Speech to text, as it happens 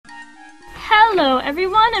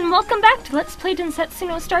everyone, and welcome back to Let's Play Densetsu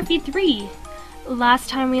no Starfy 3. Last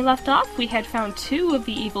time we left off, we had found 2 of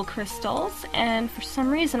the evil crystals, and for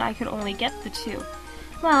some reason I could only get the 2.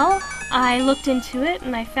 Well, I looked into it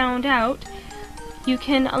and I found out you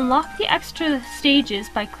can unlock the extra stages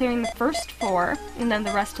by clearing the first 4, and then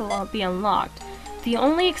the rest will all be unlocked. The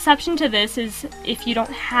only exception to this is if you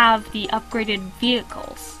don't have the upgraded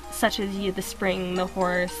vehicles, such as the spring, the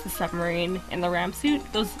horse, the submarine, and the ram suit,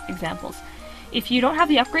 those examples. If you don't have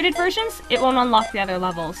the upgraded versions, it won't unlock the other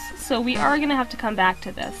levels, so we are going to have to come back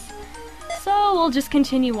to this. So we'll just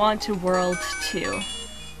continue on to World 2.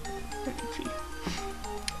 Let me see.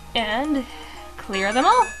 And clear them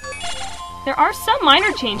all. There are some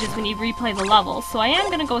minor changes when you replay the levels, so I am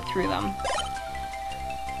going to go through them.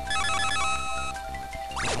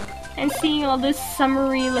 And seeing all this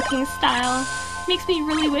summery looking style makes me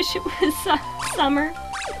really wish it was summer.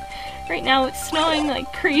 Right now it's snowing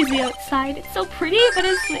like crazy outside. It's so pretty, but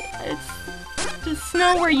it's just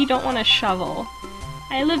snow where you don't want to shovel.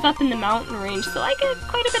 I live up in the mountain range, so I get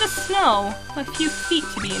quite a bit of snow. A few feet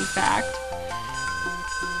to be in fact.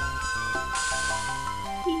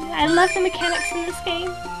 I love the mechanics in this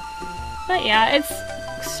game. But yeah, it's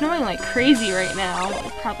snowing like crazy right now.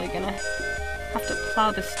 We're probably gonna have to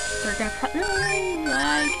plow this. They're gonna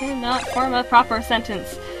I cannot form a proper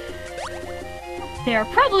sentence. They are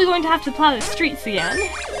probably going to have to plow the streets again,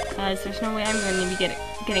 as there's no way I'm going to be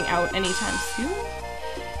getting out anytime soon.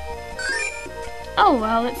 Oh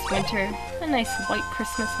well, it's winter. A nice white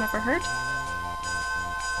Christmas never hurt.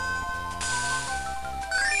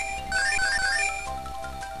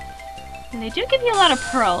 And they do give you a lot of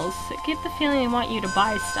pearls. It gives the feeling they want you to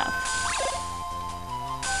buy stuff.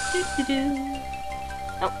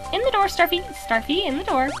 Oh, in the door, Starfy! Starfy, in the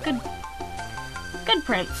door. Good. Good,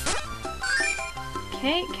 Prince.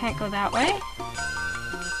 Okay, can't go that way.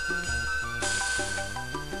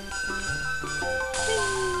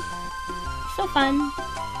 Whee! So fun.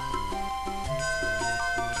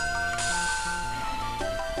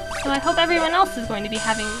 So I hope everyone else is going to be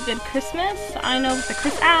having a good Christmas. I know with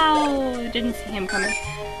the Ow! Didn't see him coming.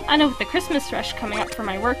 I know with the Christmas rush coming up for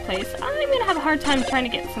my workplace, I'm gonna have a hard time trying to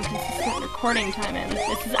get some consistent recording time in.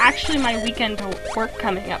 This is actually my weekend to work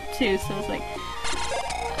coming up too, so it's like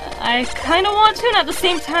I kind of want to, and at the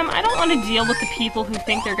same time, I don't want to deal with the people who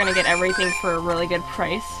think they're gonna get everything for a really good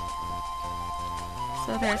price.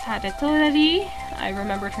 So there's Hadetori. I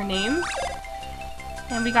remembered her name.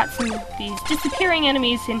 And we got some of these disappearing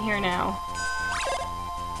enemies in here now.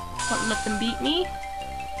 Don't let them beat me.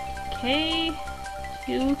 Okay.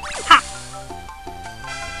 Ha!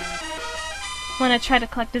 Want to try to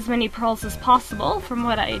collect as many pearls as possible, from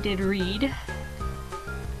what I did read.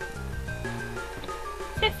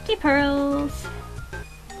 50 pearls.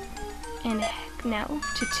 And now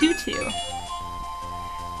to Tutu.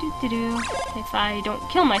 Doo-doo-doo. If I don't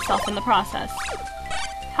kill myself in the process.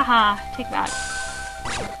 Haha, take that.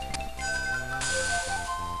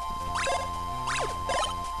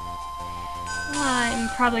 I'm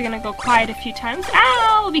probably gonna go quiet a few times.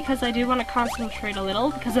 Ow! Because I do want to concentrate a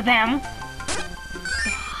little because of them.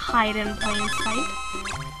 They hide in plain sight,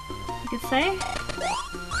 you could say.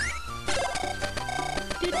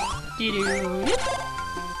 Doo-doo-doo.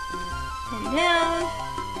 And down.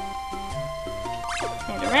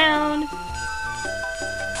 And around.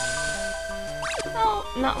 Oh,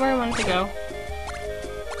 not where I wanted to go.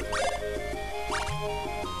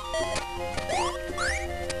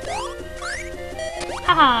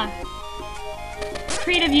 Haha!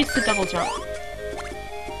 Creative use of double jump.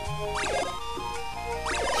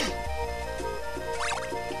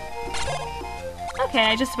 Okay,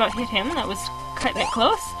 I just about hit him. That was quite a bit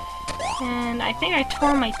close. And I think I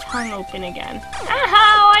tore my tongue open again.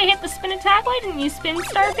 Ow! I hit the spin attack. Why didn't you spin,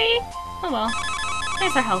 Starfy? Oh well.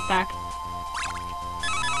 There's our health back.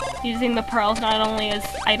 Using the pearls not only as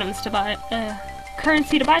items to buy,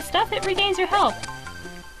 currency to buy stuff, it regains your health.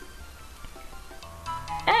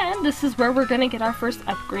 And this is where we're gonna get our first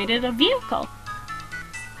upgraded vehicle.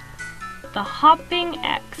 The Hopping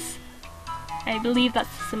X. I believe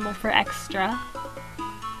that's the symbol for extra,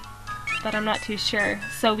 but I'm not too sure.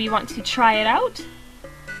 So we want to try it out.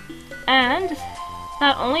 And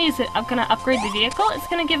not only is it gonna upgrade the vehicle, it's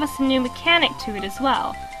gonna give us a new mechanic to it as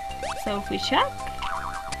well. So if we check...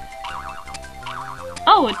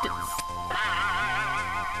 Oh, is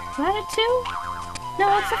that a 2?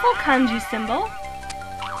 No, it's a full kanji symbol.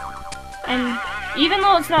 And even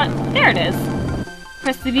though it's not... There it is!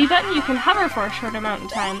 Press the B button, you can hover for a short amount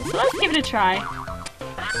of time. So let's give it a try.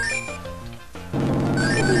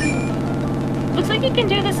 Looks like you can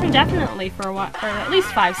do this indefinitely for a while, or at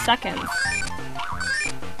least 5 seconds.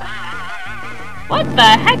 What the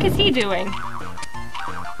heck is he doing?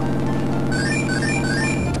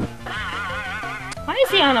 Why is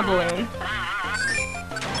he on a balloon?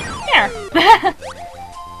 There!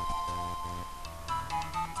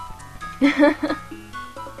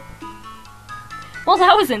 Well,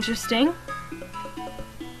 that was interesting.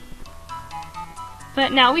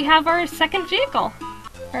 But now we have our second vehicle.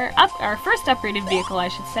 Our first upgraded vehicle, I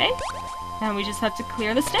should say. And we just have to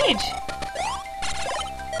clear the stage.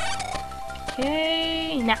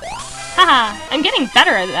 Okay, now. Haha, I'm getting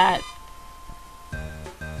better at that.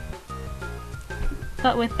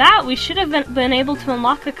 But with that, we should have been able to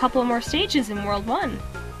unlock a couple more stages in World 1.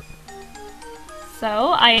 So,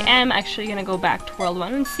 I am actually going to go back to World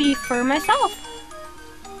 1 and see for myself.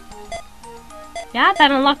 Yeah,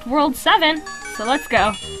 that unlocked World 7, so let's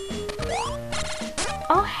go.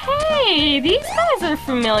 Oh hey, these guys are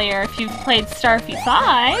familiar if you've played Starfy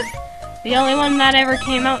 5. The only one that ever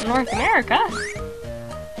came out in North America.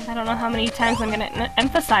 I don't know how many times I'm going to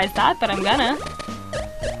emphasize that, but I'm gonna.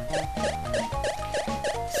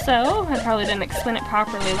 So, I probably didn't explain it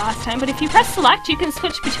properly last time, but if you press select, you can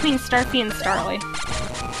switch between Starfy and Starly.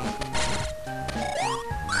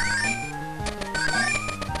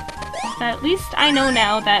 But at least I know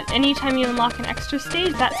now that anytime you unlock an extra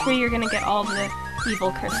stage, that's where you're gonna get all the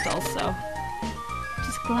evil crystals, so...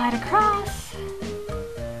 just glide across.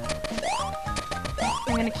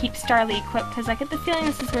 I'm gonna keep Starly equipped, because I get the feeling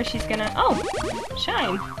this is where she's gonna... oh!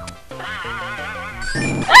 Shine!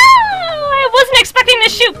 I wasn't expecting to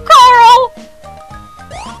shoot Carl!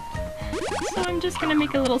 So I'm just gonna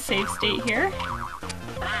make a little save state here.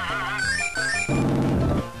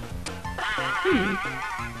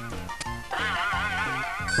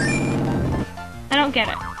 I don't get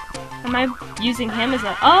it. Am I using him as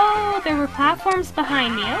a... oh, there were platforms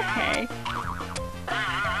behind me, okay.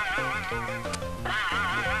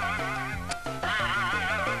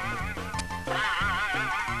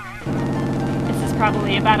 This is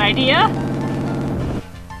probably a bad idea.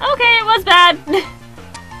 Okay, it was bad!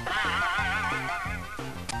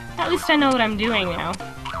 At least I know what I'm doing now.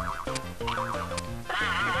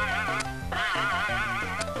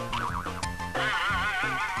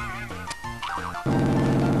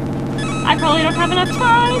 I probably don't have enough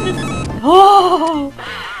time! Oh!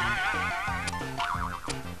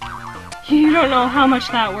 You don't know how much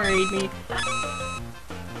that worried me.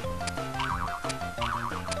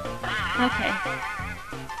 Okay.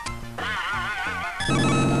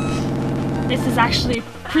 This is actually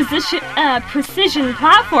precision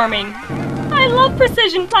platforming. I love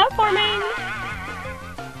precision platforming.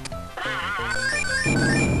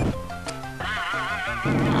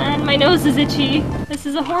 And my nose is itchy. This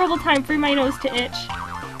is a horrible time for my nose to itch.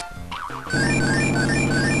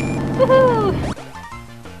 Woohoo!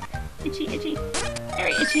 Itchy, itchy.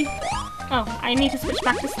 Very itchy. Oh, I need to switch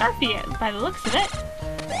back to Starfy by the looks of it.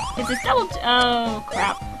 Is this double... oh,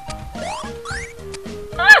 crap.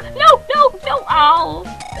 Ah! No! No! No! Ow!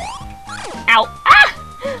 Ow! Ah!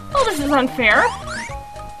 Oh, this is unfair.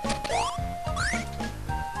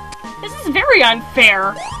 This is very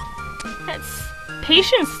unfair. It's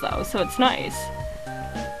patience, though, so it's nice.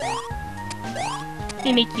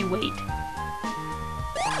 They make you wait.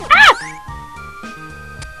 Ah!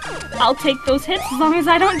 I'll take those hits as long as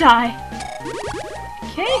I don't die.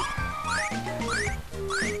 Okay.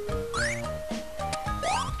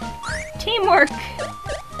 Teamwork!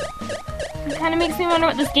 It kind of makes me wonder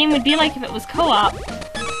what this game would be like if it was co-op.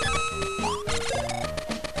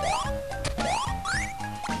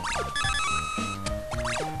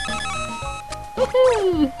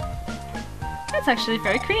 Woohoo! That's actually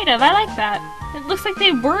very creative, I like that. It looks like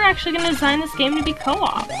they were actually going to design this game to be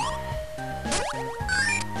co-op.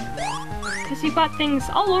 Because you've got things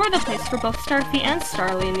all over the place for both Starfy and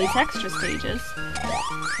Starly in these extra stages.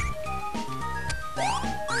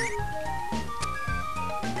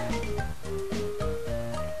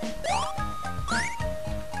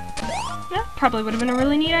 That probably would have been a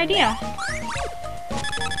really neat idea.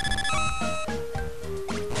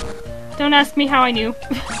 Don't ask me how I knew,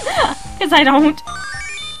 because I don't.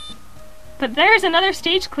 But there's another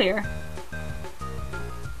stage clear.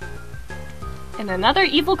 And another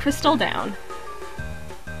evil crystal down.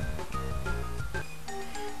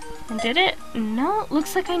 And did it? No, it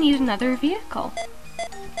looks like I need another vehicle.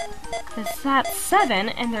 Because that's 7,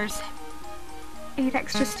 and there's 8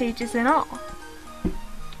 extra stages in all.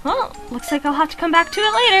 Well, looks like I'll have to come back to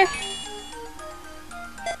it later.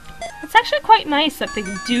 It's actually quite nice that they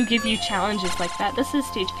do give you challenges like that. This is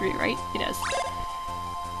stage 3, right? It is.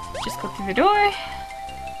 Just go through the door.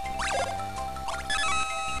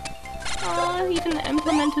 Oh, even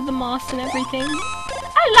implemented the moss and everything.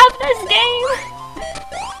 I love this game!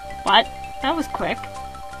 What? That was quick.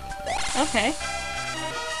 Okay.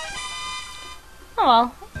 Oh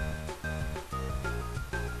well.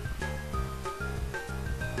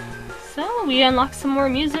 So, we unlocked some more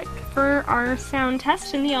music for our sound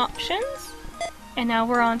test in the options. And now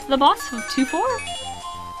we're on to the boss of 2-4.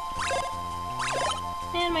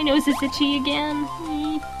 And my nose is itchy again.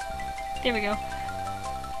 There we go.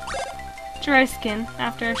 Dry skin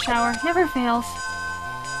after a shower never fails.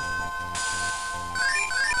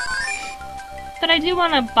 But I do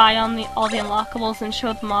want to buy on all the unlockables and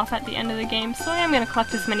show them off at the end of the game, so I am going to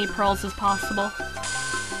collect as many pearls as possible.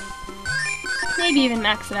 Maybe even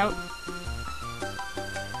max it out.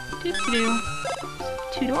 Doo-doo-doo.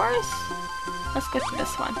 2 doors? Let's go to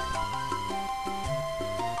this one.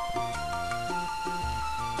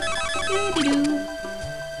 Doo-doo-doo.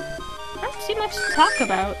 Not too much to talk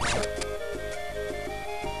about.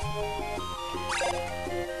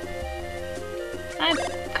 I've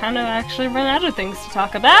kind of actually run out of things to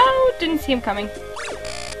talk about. Didn't see him coming.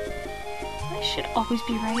 I should always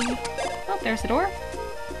be ready. Oh, there's a door.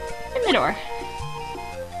 In the door.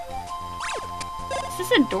 Is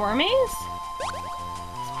this a door maze?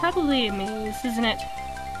 It's probably a maze, isn't it?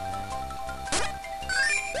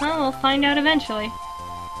 Well, we'll find out eventually.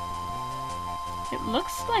 It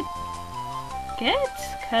looks like it,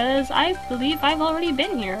 because I believe I've already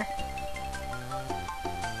been here.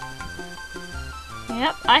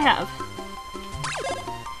 Yep, I have.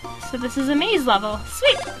 So this is a maze level.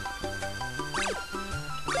 Sweet!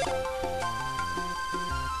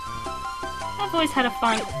 I've always had a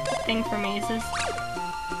fun thing for mazes.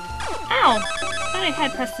 Ow! Thought I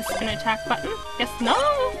had pressed the spin attack button. Guess no!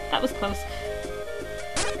 That was close.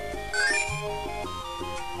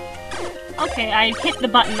 Okay, I hit the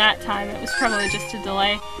button that time. It was probably just a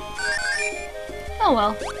delay. Oh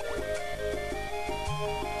well.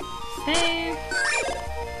 Save.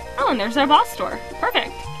 Oh, and there's our boss door.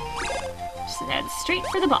 Perfect. Just head straight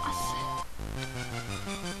for the boss.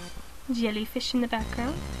 Jellyfish in the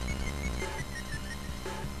background.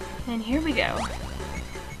 And here we go.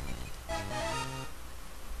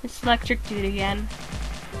 This electric dude again.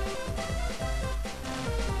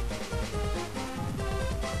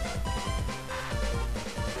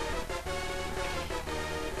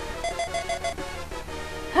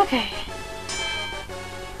 Okay.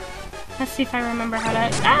 Let's see if I remember how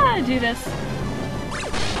to do this.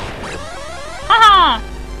 Haha!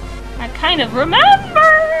 I kind of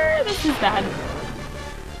remember! This is bad.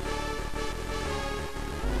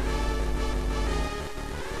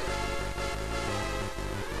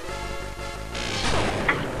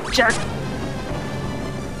 Ah, jerk!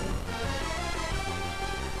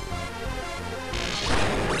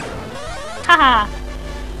 Haha!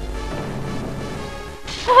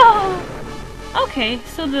 Oh. Okay,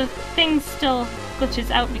 so the thing still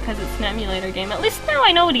glitches out because it's an emulator game. At least now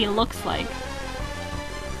I know what he looks like.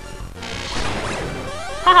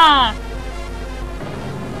 Haha!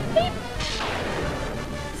 Beep.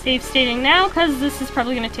 Save stating now, because this is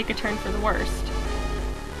probably going to take a turn for the worst.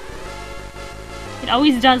 It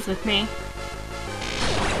always does with me.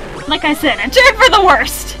 Like I said, a turn for the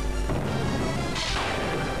worst!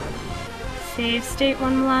 Save state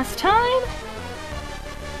one last time.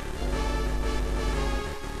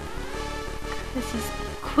 This is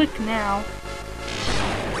quick now.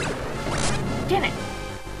 Damn it!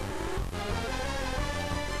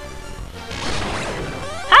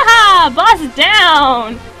 Haha! Boss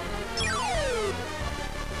down!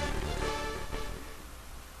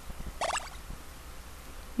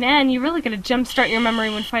 Man, you really gotta jumpstart your memory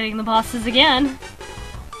when fighting the bosses again.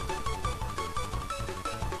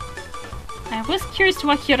 I was curious to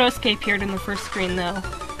why Hirosuke appeared in the first screen, though.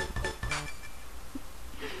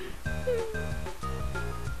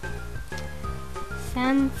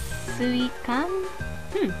 Sansui-kan?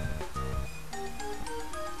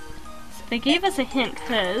 So they gave us a hint,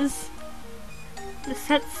 because the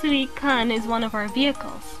Satsui-kan is one of our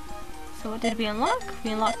vehicles. So what did we unlock?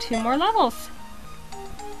 We unlocked 2 more levels.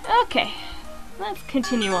 Okay, let's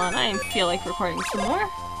continue on. I feel like recording some more.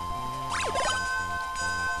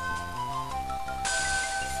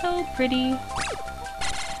 So pretty.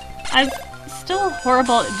 I'm still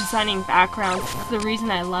horrible at designing backgrounds. This is the reason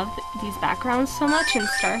I love these backgrounds so much in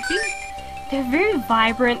Starfy. They're very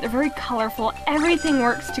vibrant, they're very colorful, everything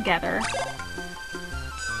works together.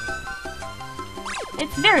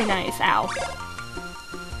 It's very nice. Ow.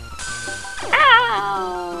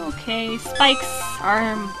 Ow! Okay, spikes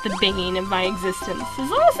are the bane of my existence. As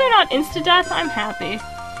long as they're not insta-death, I'm happy.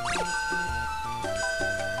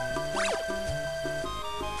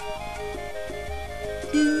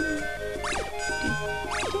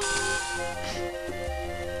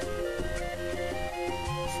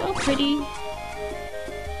 pretty.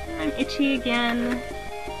 I'm itchy again.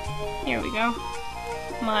 Here we go.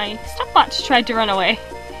 My stopwatch tried to run away.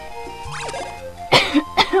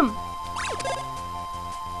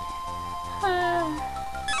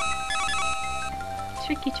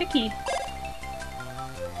 Tricky, tricky.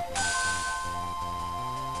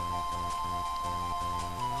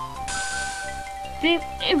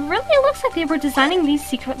 It really looks like they were designing these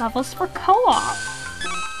secret levels for co-op.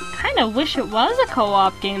 Kinda wish it was a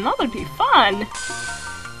co-op game, that would be fun!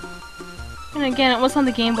 And again, it was on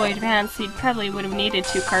the Game Boy Advance, so you probably would have needed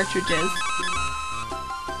 2 cartridges.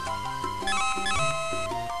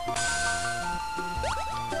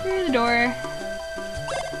 Through the door.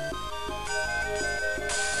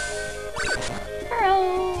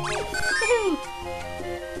 Pearl! Woohoo!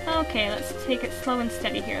 Okay, let's take it slow and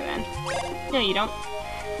steady here then. No, you don't.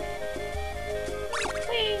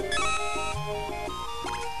 Whee!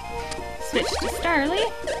 Switch to Starly.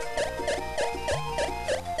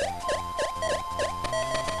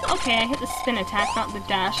 Okay, I hit the spin attack, not the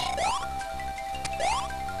dash.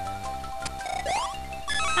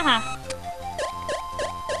 Haha.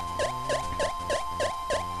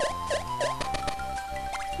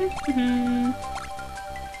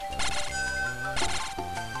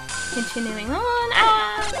 Continuing on.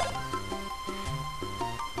 Ah!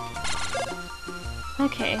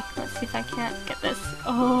 Okay, let's see if I can't get this.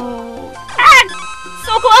 Oh! Ah!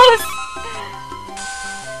 So close!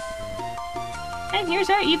 And here's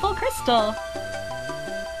our evil crystal.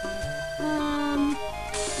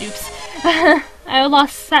 Oops. I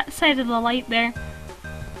lost sight of the light there.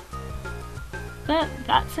 But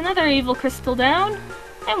that's another evil crystal down.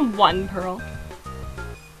 And 1 pearl.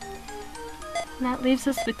 And that leaves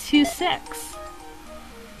us with 2/6.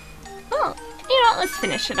 Well, you know, let's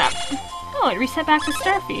finish it up. Oh, it reset back to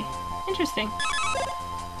Starfy. Interesting.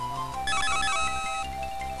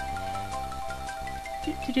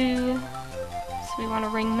 So we want to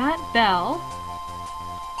ring that bell.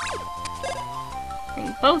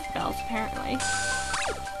 Ring both bells, apparently.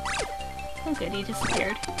 Oh good, he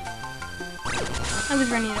disappeared. I was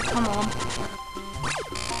ready to pummel him.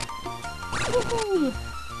 Woohoo!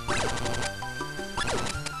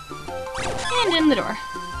 And in the door.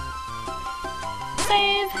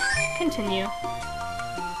 Save. Continue.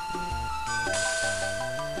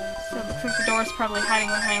 So it looks like the door's probably hiding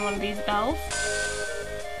behind one of these bells.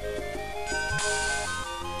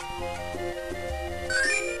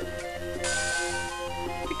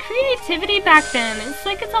 The creativity back then, it's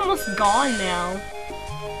like it's almost gone now.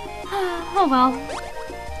 Oh well.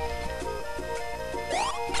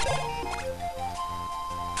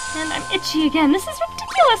 And I'm itchy again. This is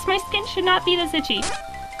ridiculous! My skin should not be this itchy.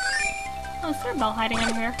 Oh, is there a bell hiding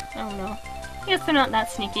under here? Oh no. I guess they're not that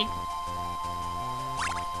sneaky.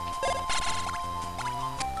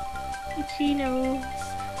 Itchy nose.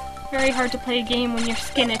 Very hard to play a game when your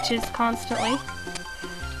skin itches constantly.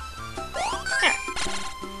 There.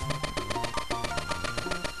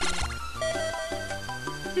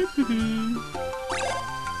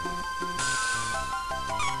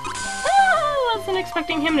 I wasn't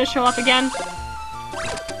expecting him to show up again.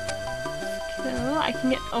 So I can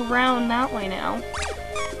get around that way now.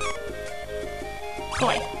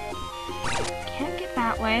 Boy. Can't get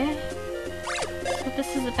that way. So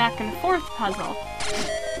this is a back and forth puzzle.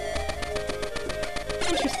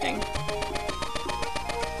 Interesting.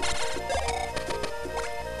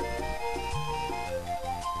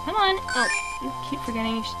 Come on! Oh, I keep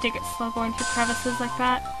forgetting you should take it slow going through crevices like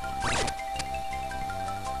that.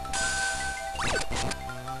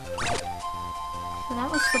 So that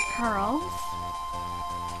was for pearls.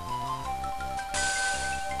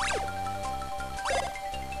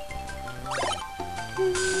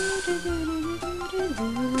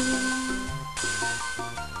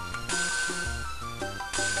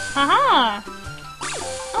 Haha!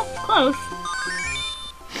 Oh, close.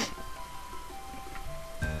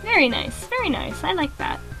 Very nice, very nice. I like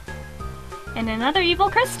that. And another evil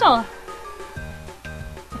crystal. A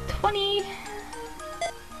 20.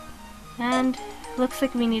 And looks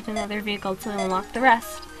like we need another vehicle to unlock the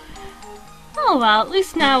rest. Oh well, at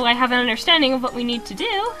least now I have an understanding of what we need to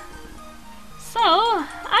do. So,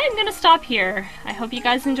 I'm gonna stop here. I hope you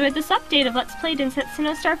guys enjoyed this update of Let's Play Densetsu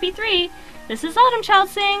no Starfy 3. This is Autumn Child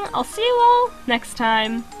saying, I'll see you all next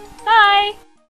time. Bye!